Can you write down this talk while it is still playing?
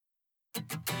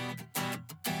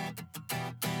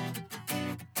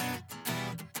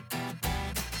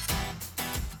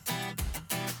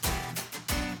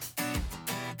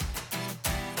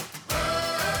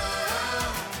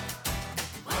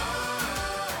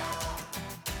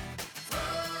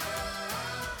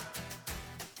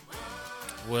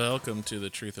Welcome to the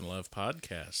Truth and Love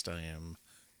podcast. I am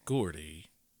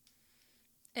Gordy.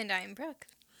 And I'm Brooke.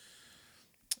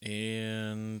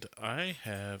 And I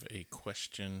have a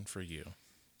question for you.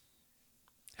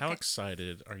 How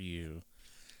excited are you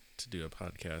to do a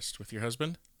podcast with your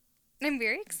husband? I'm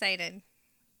very excited.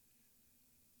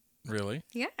 Really?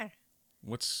 Yeah.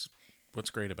 What's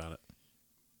great about it?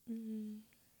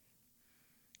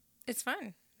 It's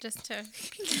fun. Just to...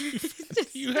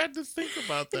 You had to think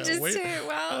about that. is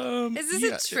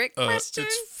this a trick question?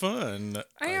 It's fun.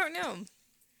 I don't know.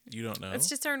 You don't know? It's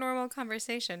just our normal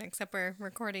conversation, except we're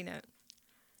recording it.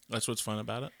 That's what's fun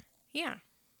about it? Yeah.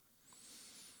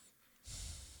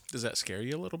 Does that scare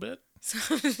you a little bit?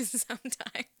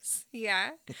 Sometimes. Yeah.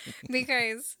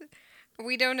 Because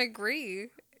we don't agree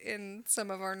in some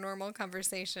of our normal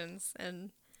conversations, and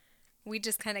we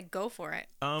just kind of go for it.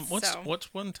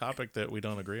 What's one topic that we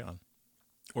don't agree on?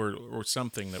 Or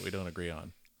something that we don't agree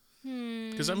on?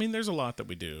 Because, I mean, there's a lot that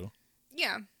we do.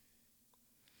 Yeah.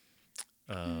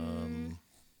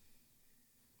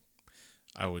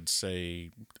 I would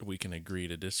say we can agree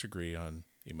to disagree on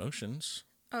emotions.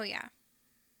 Oh, yeah.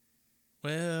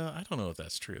 Well, I don't know if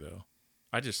that's true, though.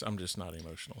 I'm just not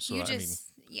emotional. So,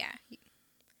 yeah.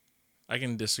 I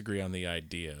can disagree on the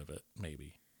idea of it,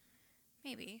 maybe.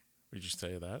 Maybe. Would you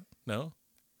say that? No?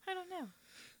 I don't know.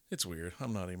 It's weird.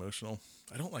 I'm not emotional.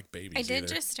 I don't like babies I did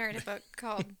either. just start a book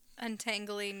called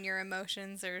Untangling Your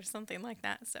Emotions or something like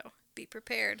that, so be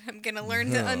prepared. I'm going to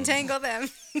learn to untangle them.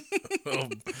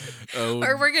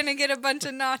 Or we're going to get a bunch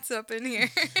of knots up in here.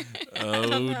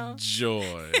 Oh,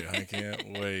 joy. I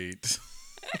can't wait.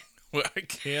 I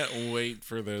can't wait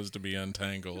for those to be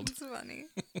untangled. It's funny.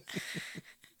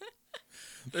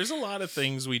 There's a lot of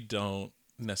things we don't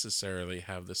necessarily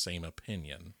have the same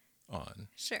opinion on.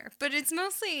 Sure. But it's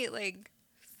mostly like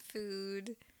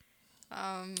food,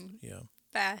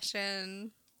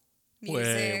 fashion,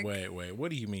 music. Wait. What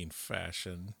do you mean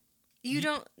fashion? You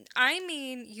don't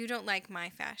like my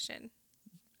fashion.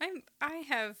 I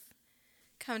have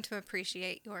come to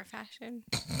appreciate your fashion.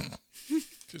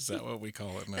 Is that what we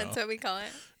call it now? That's what we call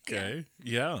it. Okay.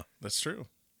 Yeah, that's true.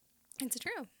 It's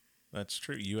true. That's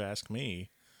true. You ask me,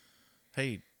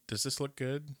 hey, does this look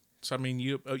good? So, I mean,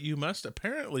 you must,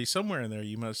 apparently, somewhere in there,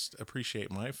 you must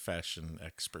appreciate my fashion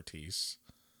expertise.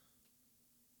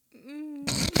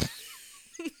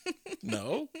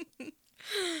 No?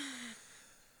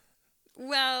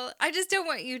 Well, I just don't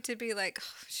want you to be like,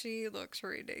 oh, she looks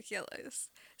ridiculous.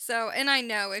 So, and I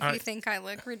know if you think I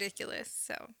look ridiculous,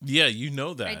 so. Yeah, you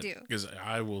know that. I do. Because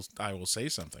I will say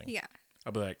something. Yeah.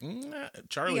 I'll be like,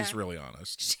 Charlie's really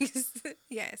honest.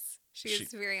 She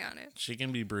is very honest. She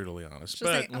can be brutally honest. She's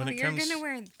but like, when it you're comes... going to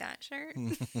wear that shirt?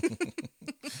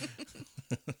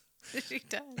 She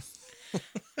does.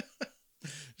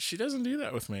 She doesn't do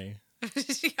that with me.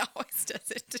 She always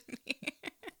does it to me.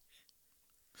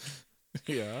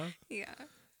 Yeah? Yeah.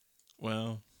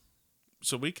 Well,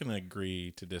 so we can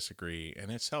agree to disagree,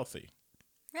 and it's healthy.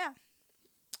 Yeah.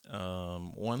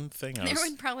 One thing there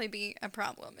would probably be a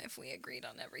problem if we agreed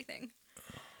on everything.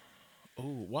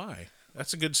 Oh, why?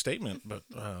 That's a good statement, but...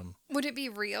 Would it be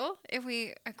real if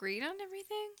we agreed on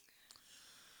everything?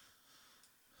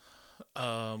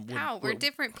 We're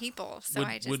different people, so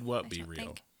would what be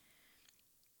real?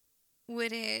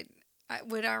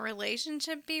 Would our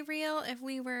relationship be real if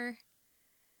we were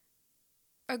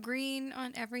agreeing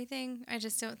on everything? I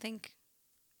just don't think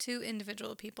two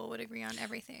individual people would agree on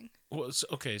everything. Well,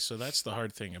 so that's the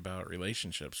hard thing about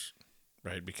relationships,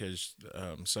 right? Because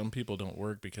some people don't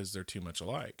work because they're too much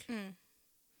alike,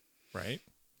 right?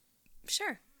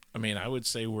 Sure. I mean, I would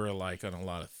say we're alike on a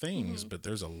lot of things, but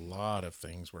there's a lot of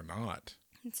things we're not.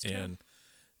 It's true.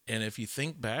 And if you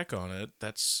think back on it,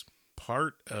 that's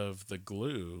part of the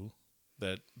glue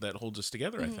that holds us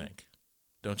together, I think.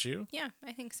 Don't you? Yeah,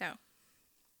 I think so.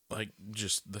 Like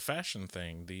just the fashion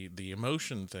thing, the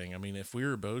emotion thing. I mean, if we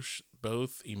were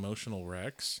both emotional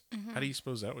wrecks, how do you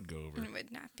suppose that would go over? It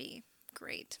would not be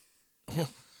great.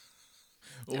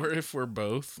 Or if we're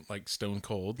both like stone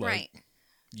cold, like right.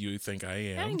 You think I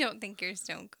am. I don't think you're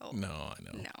stone cold. No, I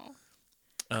know.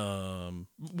 No.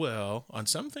 Well, on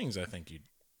some things I think you'd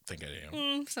think I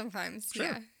am. Sometimes,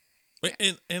 sure.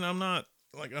 Yeah. And I'm not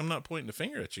pointing the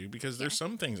finger at you because there's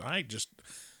some things I just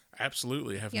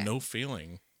absolutely have no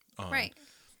feeling on. Right.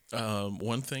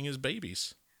 One thing is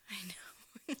babies. I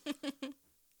know.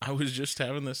 I was just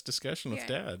having this discussion with Yeah.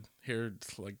 Dad here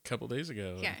like a couple days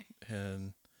ago. Yeah.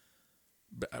 And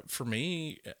for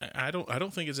me, I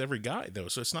don't think it's every guy though.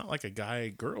 So it's not like a guy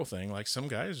girl thing. Like some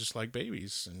guys just like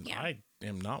babies, and Yeah. I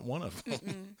am not one of them.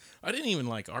 Mm-mm. I didn't even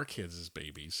like our kids as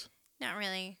babies. Not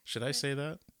really. Should I say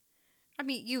that? I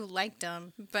mean, you liked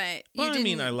them, but you Well, I didn't.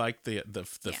 mean, I liked the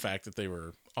Yeah. fact that they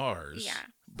were ours. Yeah.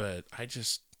 But I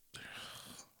just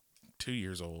 2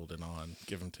 years old and on,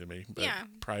 give them to me. But Yeah.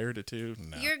 prior to 2,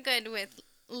 no. You're good with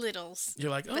littles. You're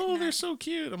like, but oh, they're not- so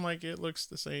cute. I'm like, it looks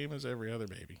the same as every other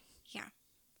baby. Yeah.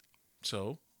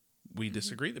 So we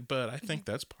disagree. But I think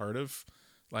that's part of,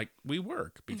 like, we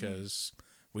work because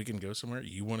we can go somewhere.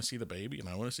 You want to see the baby, and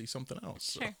I want to see something else.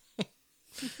 So.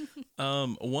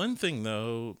 Sure. One thing,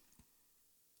 though,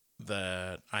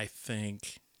 that I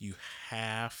think you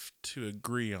have to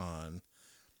agree on,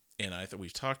 and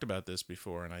we've talked about this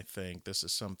before, and I think this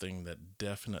is something that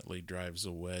definitely drives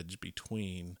a wedge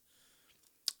between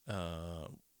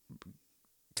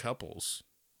couples,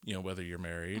 whether you're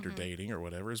married or dating or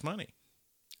whatever, is money.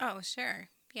 Oh, sure.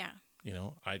 Yeah.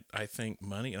 I think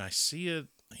money, and I see it,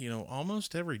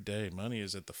 almost every day, money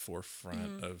is at the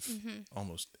forefront of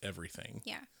almost everything.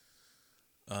 Yeah.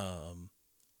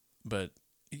 But,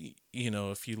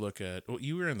 if you look at, well,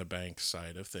 you were in the bank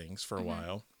side of things for a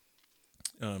while.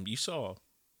 You saw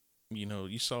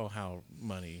how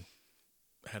money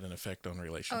had an effect on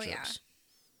relationships.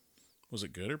 Was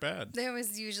it good or bad? That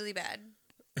was usually bad.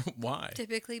 Why?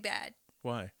 Typically bad.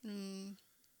 Why?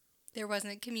 There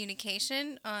wasn't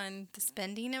communication on the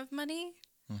spending of money.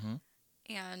 Mm-hmm.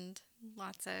 And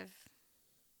lots of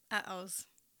uh-ohs.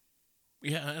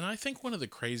 Yeah, and I think one of the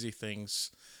crazy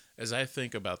things, as I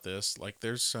think about this, like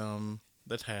there's some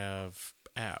that have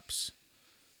apps,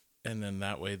 and then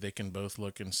that way they can both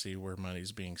look and see where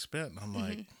money's being spent. And I'm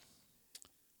like,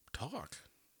 talk.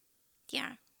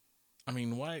 Yeah. I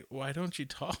mean, why don't you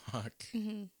talk?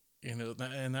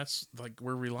 And that's like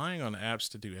we're relying on apps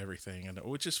to do everything, and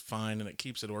which is fine, and it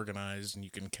keeps it organized, and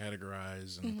you can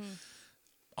categorize and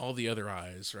all the other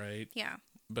eyes, right? Yeah.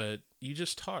 But you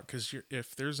just talk because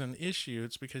if there's an issue,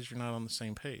 it's because you're not on the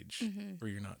same page or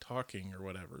you're not talking or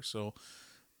whatever. So,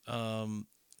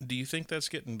 do you think that's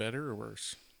getting better or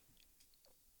worse?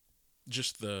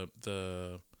 Just the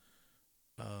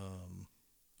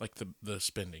like the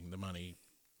spending, the money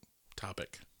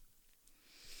topic.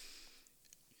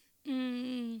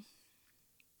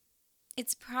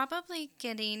 It's probably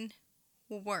getting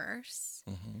worse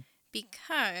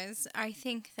because I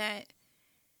think that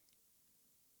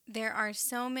there are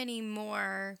so many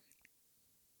more,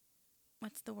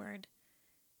 what's the word?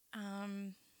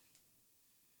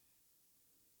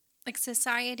 Like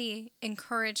society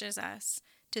encourages us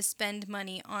to spend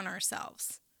money on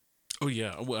ourselves. Oh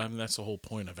yeah, well, I mean, that's the whole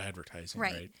point of advertising,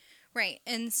 right? Right.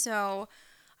 And so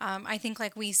I think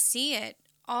like we see it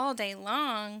all day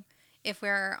long. If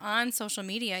we're on social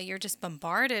media, you're just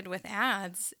bombarded with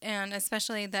ads, and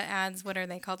especially the ads, what are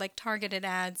they called? Like targeted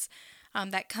ads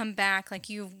that come back. Like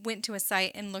you went to a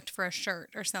site and looked for a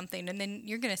shirt or something, and then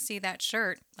you're going to see that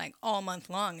shirt like all month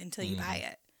long until you buy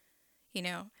it,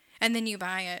 and then you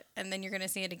buy it, and then you're going to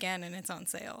see it again, and it's on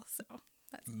sale. So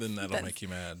then that'll make you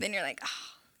mad. Then you're like, oh,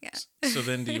 yeah. So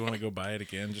then do you want to go buy it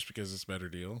again just because it's a better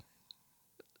deal?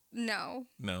 No.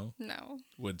 No? No.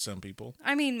 Would some people?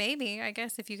 I mean, maybe, I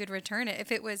guess, if you could return it. If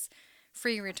it was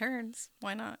free returns,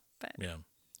 why not? But Yeah.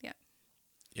 Yeah.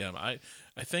 Yeah, I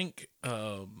think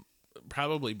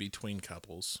probably between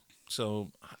couples.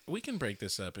 So we can break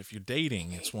this up. If you're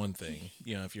dating, it's one thing.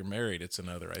 If you're married, it's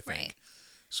another, I think. Right.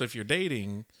 So if you're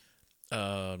dating,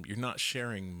 you're not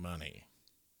sharing money,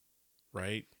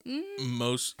 right?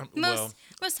 Most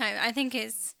time, I think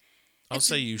it's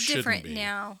say you shouldn't different be.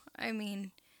 now. I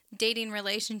mean, dating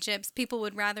relationships, people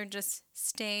would rather just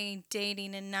stay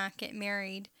dating and not get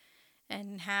married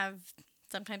and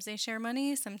sometimes they share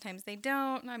money, sometimes they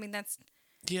don't. I mean, that's...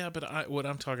 Yeah, but what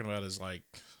I'm talking about is like,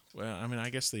 well, I mean, I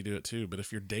guess they do it too, but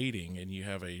if you're dating and you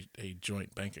have a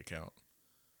joint bank account.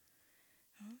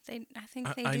 I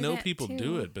think they do I know that people too.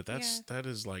 do it, but that's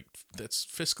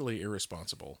fiscally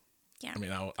irresponsible. Yeah. I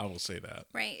mean, I will say that.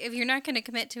 Right. If you're not going to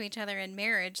commit to each other in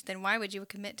marriage, then why would you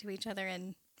commit to each other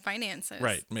in finances?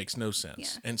 Right. Makes no sense.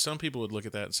 Yeah. And some people would look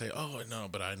at that and say, oh, no,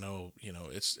 but I know,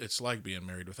 it's like being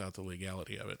married without the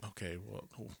legality of it. Okay, well,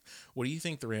 what do you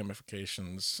think the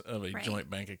ramifications of a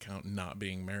joint bank account not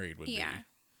being married would be?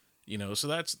 So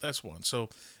that's one. So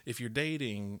if you're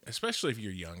dating, especially if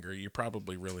you're younger, you're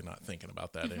probably really not thinking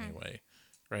about that anyway,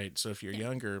 right? So if you're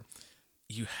younger,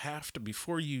 you have to,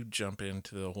 before you jump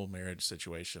into the whole marriage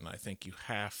situation, I think you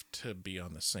have to be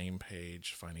on the same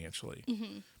page financially.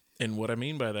 And what I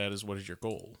mean by that is, what is your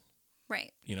goal?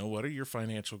 Right. You know, what are your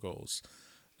financial goals?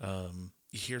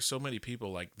 You hear so many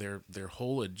people like their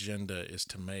whole agenda is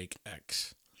to make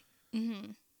X.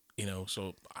 Mm-hmm. You know,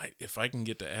 so if I can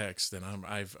get to X, then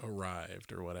I've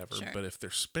arrived or whatever. Sure. But if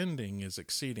their spending is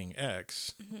exceeding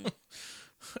X, Mm-hmm.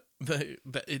 that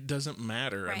it doesn't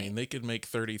matter. Right. I mean, they could make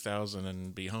 30,000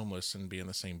 and be homeless and be in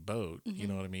the same boat. Mm-hmm. You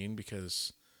know what I mean?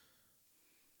 Because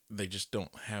they just don't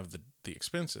have the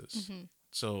expenses. Mm-hmm.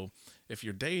 So if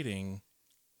you're dating,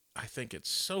 I think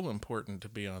it's so important to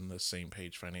be on the same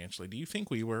page financially. Do you think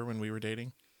we were when we were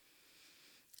dating?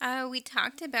 We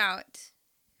talked about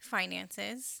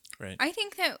finances. Right. I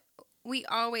think that we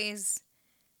always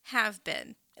have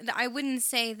been. I wouldn't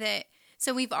say that.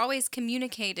 So we've always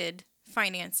communicated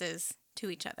finances to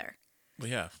each other.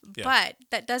 Yeah. But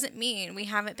that doesn't mean we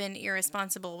haven't been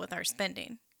irresponsible with our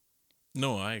spending.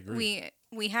 No, I agree.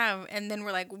 We have, and then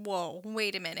we're like, whoa,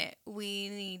 wait a minute. We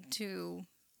need to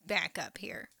back up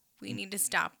here. We need to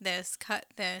stop this, cut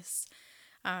this,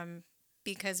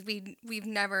 because we've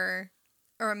never,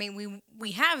 or I mean,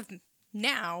 we have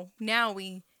now. Now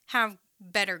we have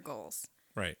better goals.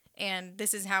 Right. And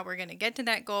this is how we're going to get to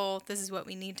that goal. This is what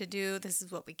we need to do. This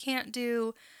is what we can't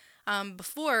do.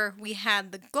 Before we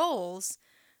had the goals,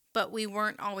 but we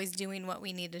weren't always doing what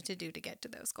we needed to do to get to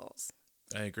those goals.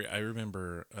 I agree. I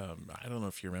remember, I don't know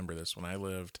if you remember this, when I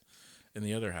lived in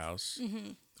the other house,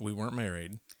 Mm-hmm. we weren't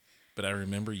married, but I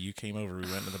remember you came over,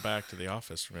 we went to the back to the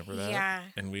office, remember that? Yeah.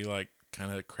 And we like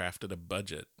kind of crafted a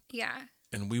budget. Yeah.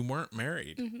 And we weren't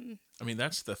married. Mm-hmm. I mean,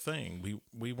 that's the thing.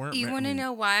 We weren't You want to I mean,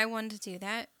 know why I wanted to do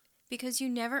that? Because you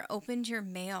never opened your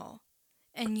mail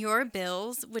and your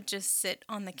bills would just sit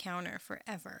on the counter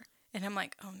forever. And I'm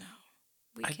like, oh no,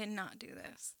 we cannot do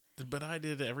this. But I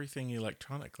did everything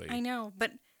electronically. I know,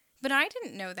 but I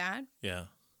didn't know that. Yeah.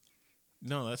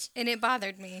 No, that's... And it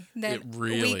bothered me that It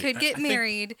really- we could get I think-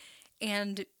 married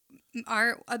and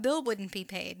a bill wouldn't be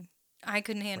paid. I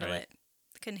couldn't handle Right. it.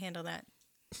 Couldn't handle that.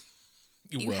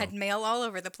 You Well, had mail all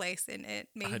over the place and it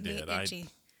I made me did. itchy.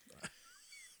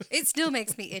 It still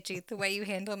makes me itchy the way you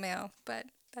handle mail, but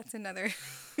that's another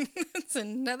that's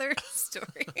another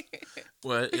story.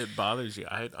 well, it bothers you.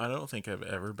 I don't think I've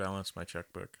ever balanced my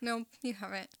checkbook. No, you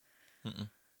haven't. I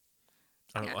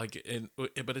don't Yeah. like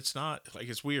it, but it's not like,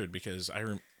 it's weird because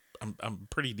I'm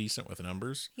pretty decent with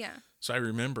numbers, Yeah. so I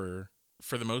remember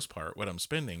for the most part what I'm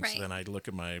spending. Right. So then I look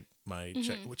at my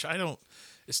check, which I don't.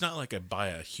 It's not like I buy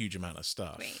a huge amount of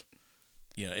stuff, Right.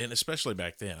 you know, and especially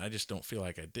back then, I just don't feel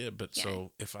like I did. But Yeah.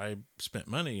 so if I spent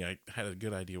money, I had a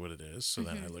good idea what it is. So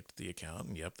then I looked at the account,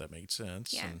 and yep, that made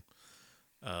sense. Yeah.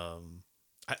 And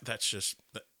that's just,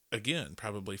 again,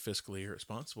 probably fiscally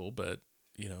irresponsible, but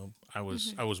you know, I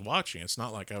was watching. It's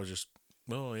not like I was just,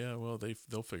 well, yeah, well,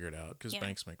 they'll figure it out, because Yeah.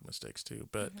 banks make mistakes too.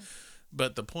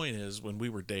 But the point is, when we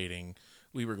were dating,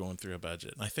 we were going through a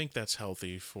budget, and I think that's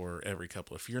healthy for every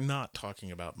couple. If you're not talking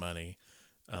about money,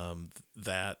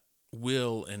 that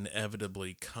will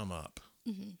inevitably come up.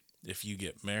 If you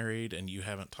get married and you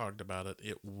haven't talked about it,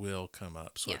 it will come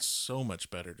up. So Yeah. it's so much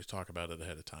better to talk about it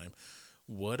ahead of time.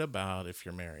 What about if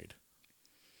you're married?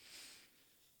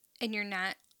 And you're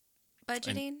not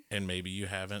budgeting? And maybe you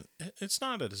haven't. It's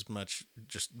not as much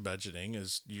just budgeting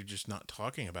as you're just not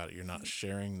talking about it. You're not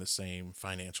sharing the same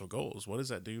financial goals. What does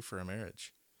that do for a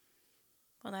marriage?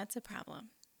 Well, that's a problem.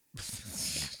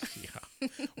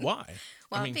 Yeah. Why?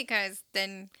 Well, I mean, because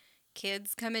then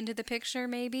kids come into the picture,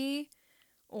 maybe,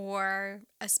 or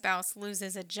a spouse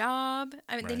loses a job.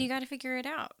 I mean, then Right. you got to figure it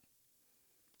out.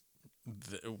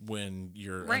 when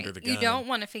you're Right. under the gun. You don't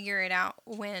want to figure it out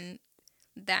when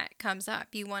that comes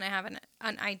up. You want to have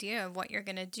an idea of what you're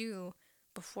going to do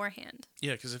beforehand.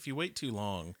 Yeah, because if you wait too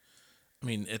long, I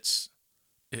mean, it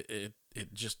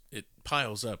just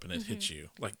piles up and it hits you.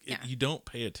 Like, Yeah. you don't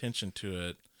pay attention to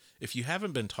it. If you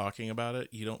haven't been talking about it,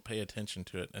 you don't pay attention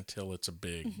to it until it's a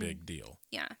big, big deal.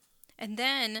 Yeah. And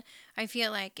then I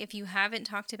feel like if you haven't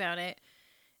talked about it,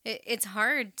 it's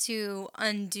hard to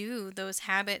undo those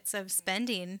habits of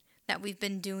spending that we've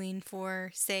been doing for,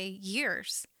 say,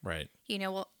 years. Right. You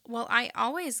know, well, I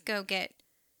always go get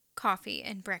coffee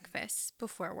and breakfast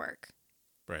before work.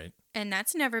 Right. And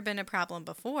that's never been a problem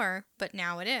before, but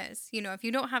now it is. You know, if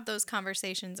you don't have those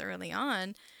conversations early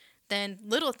on, then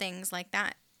little things like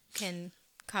that can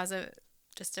cause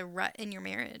just a rut in your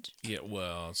marriage. Yeah,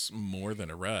 well, it's more than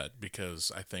a rut,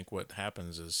 because I think what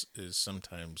happens is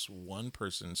sometimes one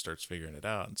person starts figuring it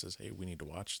out and says, "Hey, we need to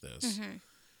watch this."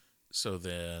 So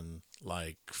then,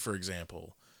 like, for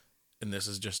example, and this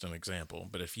is just an example,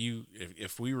 but if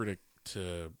we were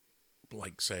to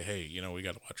like say, "Hey, you know, we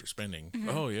got to watch your spending."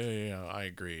 Oh, yeah, I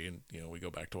agree. And, you know, we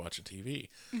go back to watching TV.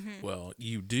 Well,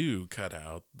 you do cut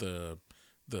out the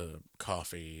the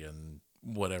coffee and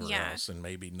whatever else, and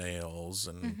maybe nails,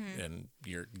 and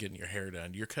you're getting your hair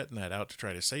done. You're cutting that out to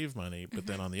try to save money, but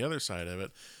then on the other side of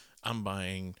it, I'm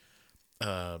buying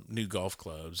new golf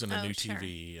clubs and a new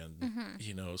TV,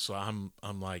 and so I'm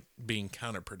like being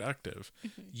counterproductive.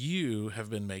 You have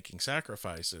been making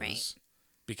sacrifices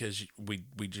because we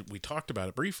talked about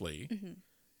it briefly,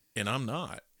 and I'm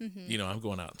not. I'm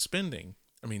going out and spending.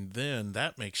 I mean, then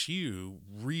that makes you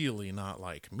really not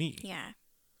like me. Yeah.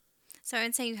 So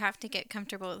I'd say you have to get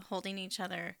comfortable with holding each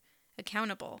other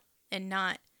accountable and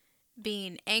not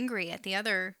being angry at the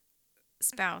other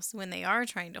spouse when they are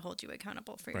trying to hold you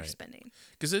accountable for your spending.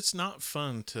 Because it's not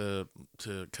fun to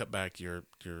cut back your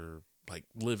like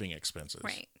living expenses.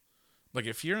 Right. Like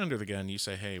if you're under the gun, you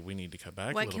say, "Hey, we need to cut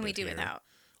back. What can we do without?"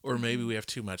 Or maybe we have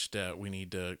too much debt. We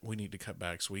need to cut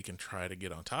back so we can try to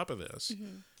get on top of this.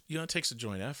 It takes a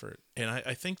joint effort, and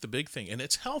I think the big thing, and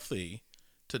it's healthy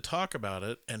to talk about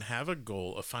it and have a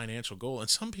goal, a financial goal. And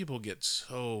some people get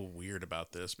so weird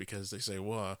about this because they say,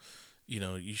 well,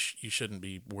 you shouldn't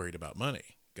be worried about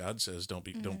money. God says don't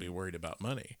be worried about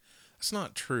money. That's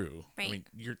not true. Right. I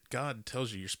mean, God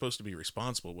tells you you're supposed to be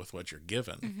responsible with what you're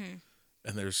given.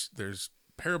 And there's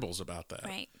parables about that.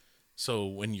 Right. So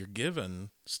when you're given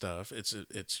stuff,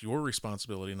 it's your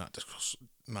responsibility not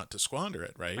to squander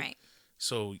it, right? Right.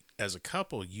 So as a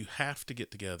couple, you have to get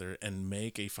together and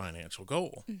make a financial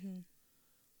goal.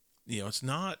 It's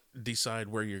not decide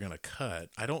where you're going to cut.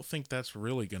 I don't think that's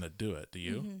really going to do it. Do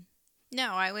you?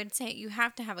 No, I would say you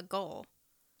have to have a goal.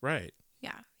 Right.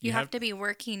 Yeah. You have to be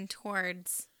working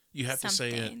towards You have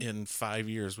something. to say in 5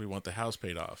 years, we want the house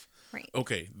paid off. Right.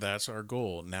 Okay, that's our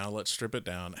goal. Now let's strip it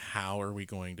down. How are we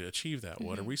going to achieve that?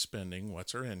 What are we spending?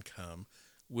 What's our income?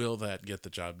 Will that get the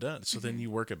job done? So then you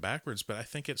work it backwards. But I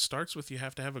think it starts with you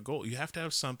have to have a goal. You have to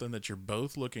have something that you're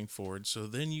both looking forward. So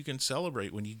then you can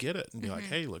celebrate when you get it and be like,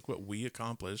 hey, look what we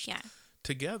accomplished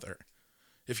together.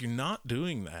 If you're not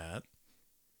doing that,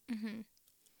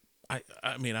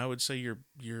 I mean, I would say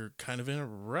you're kind of in a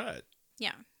rut.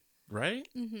 Yeah. Right?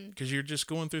 Because you're just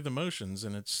going through the motions,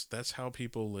 and that's how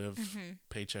people live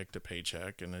paycheck to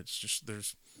paycheck, and it's just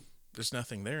there's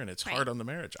nothing there, and it's hard on the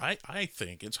marriage. I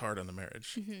think it's hard on the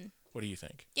marriage. What do you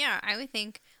think? Yeah, I would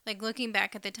think, like, looking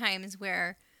back at the times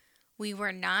where we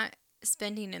were not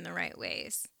spending in the right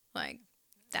ways, like,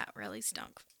 that really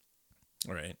stunk.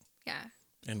 Right. Yeah.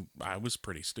 And I was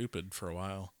pretty stupid for a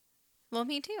while. Well,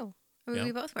 me too. I mean,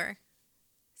 we both were.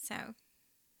 So.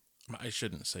 I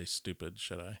shouldn't say stupid,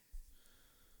 should I?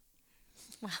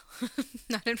 Well,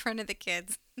 not in front of the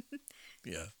kids.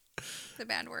 Yeah. It's a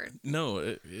bad word. No,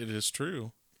 it is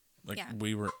true. Like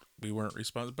we weren't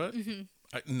responsible,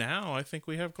 but now I think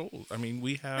we have goals. I mean,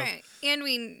 we have, right, and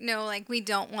we know like we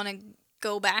don't want to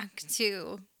go back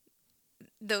to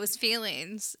those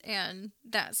feelings and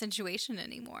that situation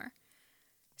anymore.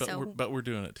 But we're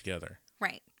doing it together,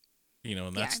 right?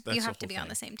 And that's you have to be on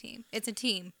the same team. It's a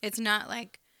team. It's not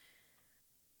like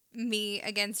me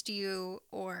against you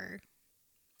or.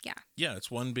 Yeah,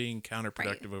 it's one being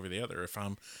counterproductive over the other.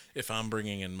 If I'm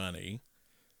bringing in money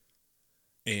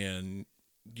and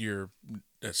you're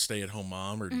a stay-at-home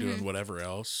mom or doing whatever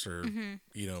else, or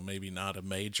maybe not a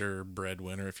major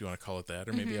breadwinner if you want to call it that,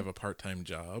 or maybe you have a part-time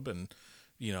job and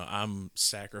I'm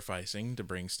sacrificing to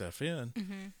bring stuff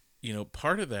in.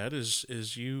 Part of that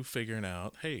is you figuring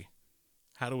out, hey,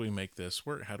 how do we make this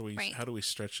work? How do we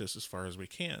stretch this as far as we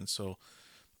can? So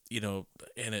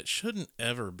and it shouldn't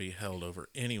ever be held over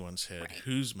anyone's head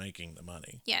who's making the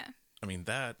money. Yeah. I mean,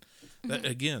 that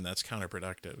again, that's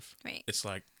counterproductive. Right. It's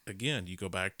like, again, you go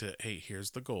back to, hey,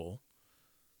 here's the goal.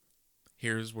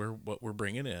 Here's what we're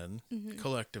bringing in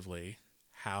collectively.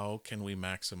 How can we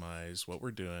maximize what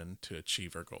we're doing to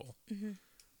achieve our goal?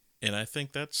 And I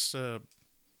think that's a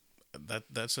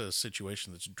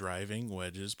situation that's driving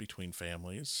wedges between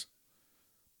families.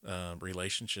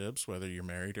 Relationships, whether you're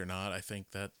married or not. I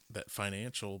think that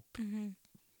financial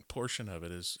portion of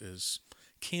it is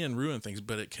can ruin things,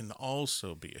 but it can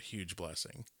also be a huge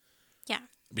blessing. Yeah.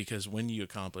 Because when you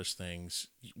accomplish things,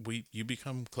 you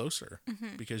become closer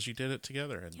because you did it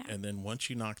together, and then once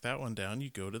you knock that one down, you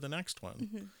go to the next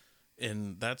one,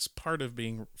 and that's part of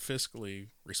being fiscally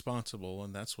responsible,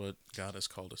 and that's what God has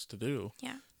called us to do.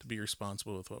 Yeah. To be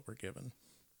responsible with what we're given.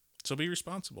 So be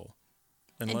responsible.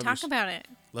 And talk about it.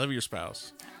 Love your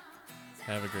spouse.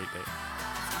 Have a great day.